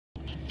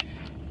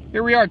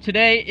Here we are.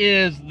 Today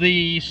is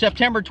the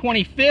September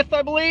 25th,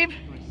 I believe.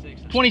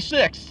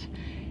 26th.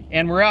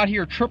 And we're out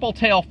here triple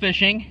tail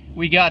fishing.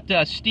 We got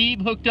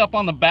Steve hooked up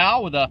on the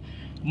bow with a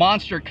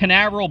monster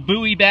Canaveral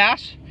buoy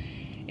bass.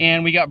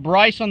 And we got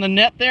Bryce on the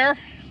net there.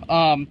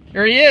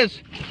 There he is.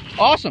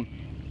 Awesome.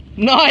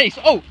 Nice.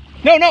 Oh,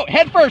 no,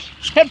 head first.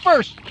 Head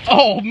first.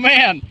 Oh,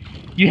 man.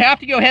 You have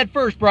to go head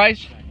first,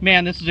 Bryce.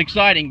 Man, this is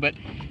exciting, but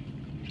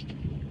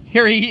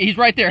here he's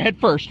right there, head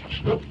first.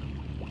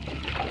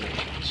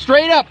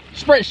 Straight up,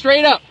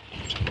 straight up.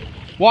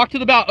 Walk to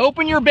the bow.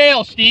 Open your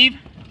bail, Steve.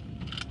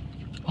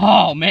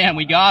 Oh man,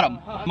 we got him.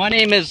 My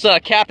name is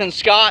Capt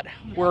Scott.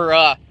 We're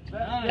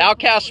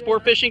Outcast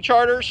Sport Fishing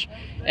Charters,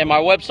 and my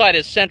website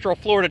is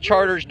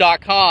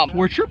centralfloridacharters.com.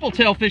 We're triple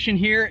tail fishing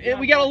here.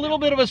 We got a little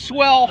bit of a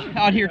swell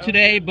out here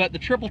today, but the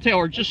triple tail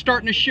are just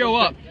starting to show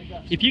up.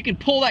 If you can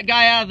pull that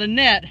guy out of the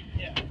net,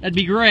 that'd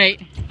be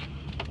great.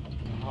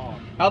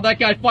 How'd that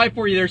guy fight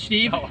for you there,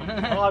 Steve? Oh,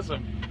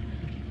 awesome.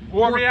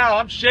 Wore me out,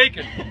 I'm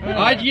shaking.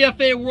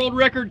 IGFA world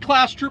record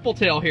class triple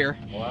tail here.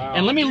 Wow.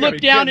 And let me look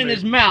down in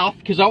his mouth,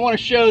 because I want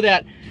to show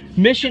that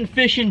mission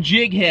fishing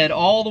jig head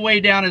all the way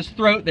down his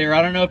throat there.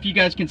 I don't know if you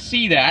guys can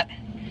see that.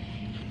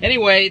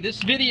 Anyway,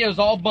 this video is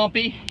all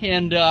bumpy,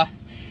 and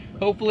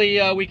hopefully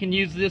we can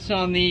use this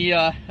on the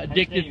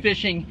addictive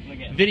fishing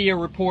video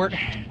report.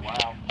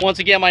 Wow. Once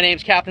again, my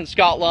name's Capt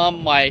Scott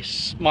Lum. My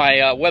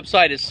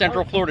website is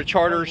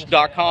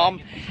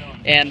centralfloridacharters.com.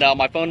 And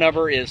my phone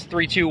number is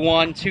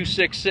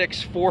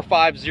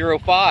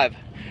 321-266-4505.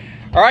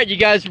 All right, you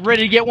guys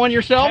ready to get one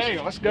yourselves? Hey,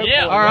 let's go.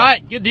 Yeah. All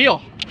right, good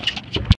deal.